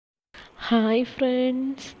Hi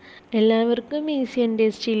friends, എല്ലാവർക്കും easy and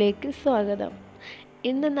ടേസ്റ്റിയിലേക്ക് സ്വാഗതം.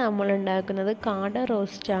 ഇന്ന് നമ്മൾ ഉണ്ടാക്കുന്നത് കാട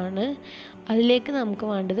റോസ്റ്റാണ്. അതിലേക്ക് നമുക്ക്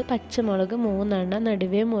വേണ്ടത് പച്ചമുളക് 3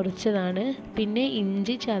 നടുവേ മുറിച്ചതാണ്, പിന്നെ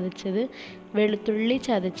ഇഞ്ചി ചതച്ചത്, വെളുത്തുള്ളി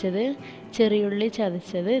ചതച്ചത്, ചെറിയുള്ളി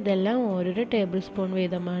ചതച്ചത്, ഇതെല്ലാം ഓരോരോ ടേബിൾ സ്പൂൺ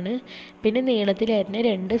വീതമാണ്. പിന്നെ നീളത്തിൽ അരിഞ്ഞ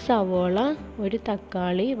 2 സവോള, ഒരു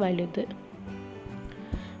തക്കാളി വലുത്.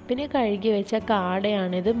 പിന്നെ കഴുകി വെച്ച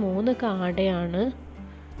കാടയാണിത്, 3 കാടയാണ്.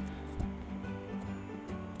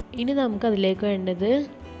 ഇനി നമുക്കതിലേക്ക് വേണ്ടത്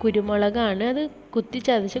കുരുമുളകാണ്. അത് കുത്തി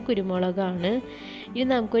ചതച്ച കുരുമുളകാണ്. ഇനി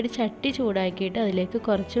നമുക്കൊരു ചട്ടി ചൂടാക്കിയിട്ട് അതിലേക്ക്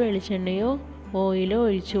കുറച്ച് വെളിച്ചെണ്ണയോ ഓയിലോ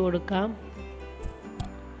ഒഴിച്ചു കൊടുക്കാം.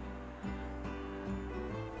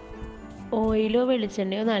 ഓയിലോ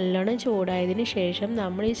വെളിച്ചെണ്ണയോ നല്ലോണം ചൂടായതിന് ശേഷം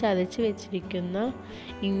നമ്മൾ ഈ ചതച്ച് വെച്ചിരിക്കുന്ന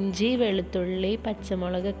ഇഞ്ചി, വെളുത്തുള്ളി,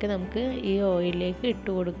 പച്ചമുളകൊക്കെ നമുക്ക് ഈ ഓയിലിലേക്ക് ഇട്ട്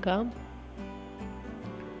കൊടുക്കാം.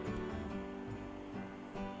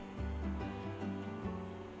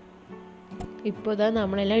 ഇപ്പോൾ ഇതാ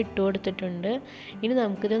നമ്മളെല്ലാം ഇട്ട് കൊടുത്തിട്ടുണ്ട്. ഇനി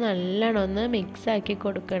നമുക്കിത് നല്ലോണം ഒന്ന് മിക്സാക്കി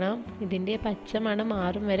കൊടുക്കണം. ഇതിൻ്റെ പച്ചമണം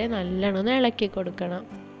മാറും വരെ നല്ലോണം ഒന്ന് ഇളക്കി കൊടുക്കണം.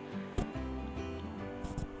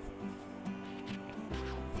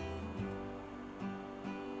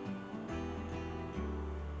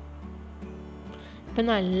 ഇപ്പം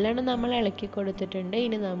നല്ലോണം നമ്മൾ ഇളക്കി കൊടുത്തിട്ടുണ്ട്.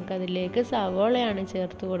 ഇനി നമുക്കതിലേക്ക് സവോളയാണ്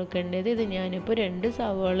ചേർത്ത് കൊടുക്കേണ്ടത്. ഇത് ഞാനിപ്പോൾ 2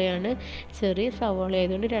 സവോളയാണ്, ചെറിയ സവോള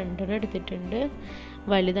ആയതുകൊണ്ട് 2 എടുത്തിട്ടുണ്ട്.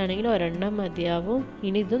 വലുതാണെങ്കിൽ 1 മതിയാവും.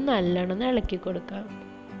 ഇനി ഇതും നല്ലോണം ഒന്ന് ഇളക്കി കൊടുക്കാം.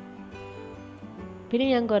 പിന്നെ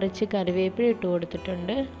ഞാൻ കുറച്ച് കറിവേപ്പില ഇട്ട്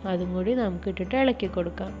കൊടുത്തിട്ടുണ്ട്, അതും കൂടി നമുക്ക് ഇട്ടിട്ട് ഇളക്കി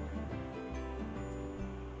കൊടുക്കാം.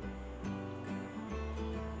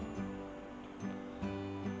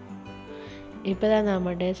 ഇപ്പോൾ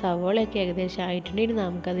നമ്മുടെ സവോളയൊക്കെ ഏകദേശം ആയിട്ടുണ്ട്. ഇനി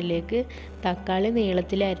നമുക്കതിലേക്ക് തക്കാളി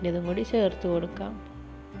നീളത്തിൽ അരിഞ്ഞതും കൂടി ചേർത്ത് കൊടുക്കാം.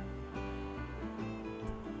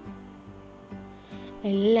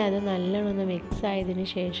 എല്ലാം അത് നല്ലോണം ഒന്ന് മിക്സ് ആയതിന്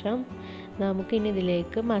ശേഷം നമുക്കിനി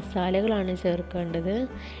ഇതിലേക്ക് മസാലകളാണ് ചേർക്കേണ്ടത്.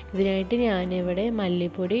 ഇതിനായിട്ട് ഞാനിവിടെ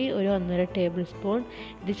മല്ലിപ്പൊടി ഒരു 1.5 ടേബിൾ സ്പൂൺ,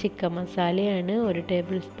 ഇത് ചിക്കൻ മസാലയാണ് 1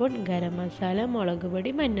 ടേബിൾ സ്പൂൺ, ഗരം മസാല, മുളക്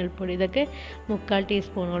പൊടി, മഞ്ഞൾപ്പൊടി, ഇതൊക്കെ 3/4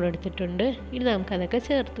 ടീസ്പൂണോളം എടുത്തിട്ടുണ്ട്. ഇനി നമുക്കതൊക്കെ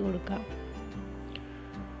ചേർത്ത് കൊടുക്കാം.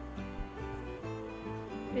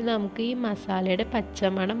 നമുക്ക് ഈ മസാലയുടെ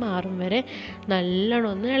പച്ചമണം മാറും വരെ നല്ലോണം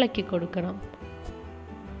ഒന്ന് ഇളക്കി കൊടുക്കണം.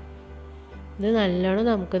 ഇത് നല്ലോണം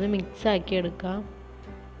നമുക്കൊന്ന് മിക്സ് ആക്കി എടുക്കാം.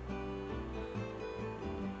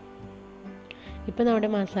 ഇപ്പം നമ്മുടെ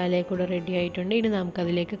മസാലയെ കൂടെ റെഡി ആയിട്ടുണ്ട്. ഇനി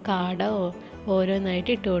നമുക്കതിലേക്ക് കാട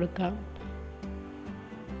ഓരോന്നായിട്ട് ഇട്ട് കൊടുക്കാം.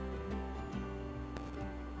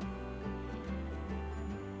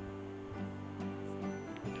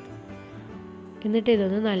 എന്നിട്ട്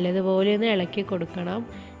ഇതൊന്ന് നല്ലതുപോലെ ഒന്ന് ഇളക്കി കൊടുക്കണം.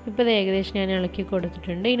 ഇപ്പോൾ ഇത് ഏകദേശം ഞാൻ ഇളക്കി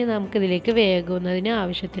കൊടുത്തിട്ടുണ്ട്. ഇനി നമുക്കിതിലേക്ക് വേകുന്നതിന്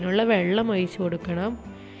ആവശ്യത്തിനുള്ള വെള്ളം ഒഴിച്ച് കൊടുക്കണം.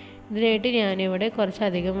 ഇതിനായിട്ട് ഞാനിവിടെ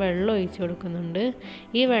കുറച്ചധികം വെള്ളം ഒഴിച്ച് കൊടുക്കുന്നുണ്ട്.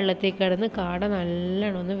 ഈ വെള്ളത്തിൽ കിടന്ന് കാട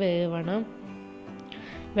നല്ലോണം ഒന്ന് വേവണം.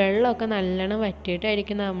 വെള്ളമൊക്കെ നല്ലോണം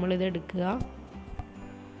വറ്റിയിട്ടായിരിക്കും നമ്മളിത് എടുക്കുക.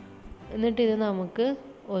 എന്നിട്ട് ഇത് നമുക്ക്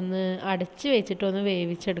ഒന്ന് അടച്ച് വെച്ചിട്ട് ഒന്ന്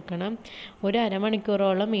വേവിച്ചെടുക്കണം. ഒരു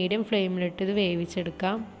അരമണിക്കൂറോളം മീഡിയം ഫ്ലെയിമിലിട്ട് ഇത്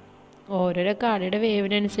വേവിച്ചെടുക്കാം. ഓരോരോ കാടയുടെ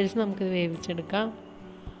വേവിനനുസരിച്ച് നമുക്കിത് വേവിച്ചെടുക്കാം.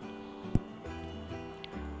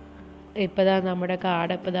 ഇപ്പോൾ ഇതാ നമ്മുടെ കാട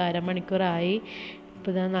ഇപ്പോൾ ഇതാ അരമണിക്കൂറായി.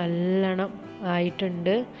 ഇപ്പോൾ ഇതാ നല്ലോണം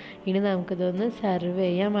ആയിട്ടുണ്ട്. ഇനി നമുക്കിതൊന്ന് സെർവ്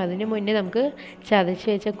ചെയ്യാം. അതിന് മുന്നേ നമുക്ക് ചതച്ച്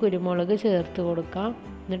വെച്ച കുരുമുളക് ചേർത്ത് കൊടുക്കാം.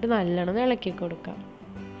 എന്നിട്ട് നല്ലോണം ഇളക്കി കൊടുക്കാം.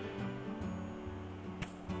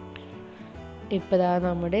 ഇപ്പോൾ ഇതാ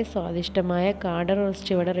നമ്മുടെ സ്വാദിഷ്ടമായ കാട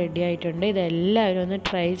റോസ്റ്റ് ഇവിടെ റെഡി ആയിട്ടുണ്ട്. ഇതെല്ലാവരും ഒന്ന്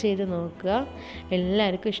ട്രൈ ചെയ്ത് നോക്കുക,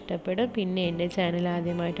 എല്ലാവർക്കും ഇഷ്ടപ്പെടും. പിന്നെ എൻ്റെ ചാനൽ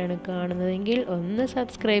ആദ്യമായിട്ടാണ് കാണുന്നതെങ്കിൽ ഒന്ന്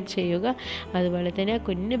സബ്സ്ക്രൈബ് ചെയ്യുക. അതുപോലെ തന്നെ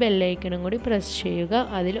കുഞ്ഞു ബെല്ലൈക്കണും കൂടി പ്രസ് ചെയ്യുക.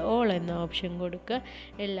 അതിൽ ഓൾ എന്ന ഓപ്ഷൻ കൊടുക്കുക.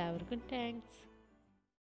 എല്ലാവർക്കും താങ്ക്സ്.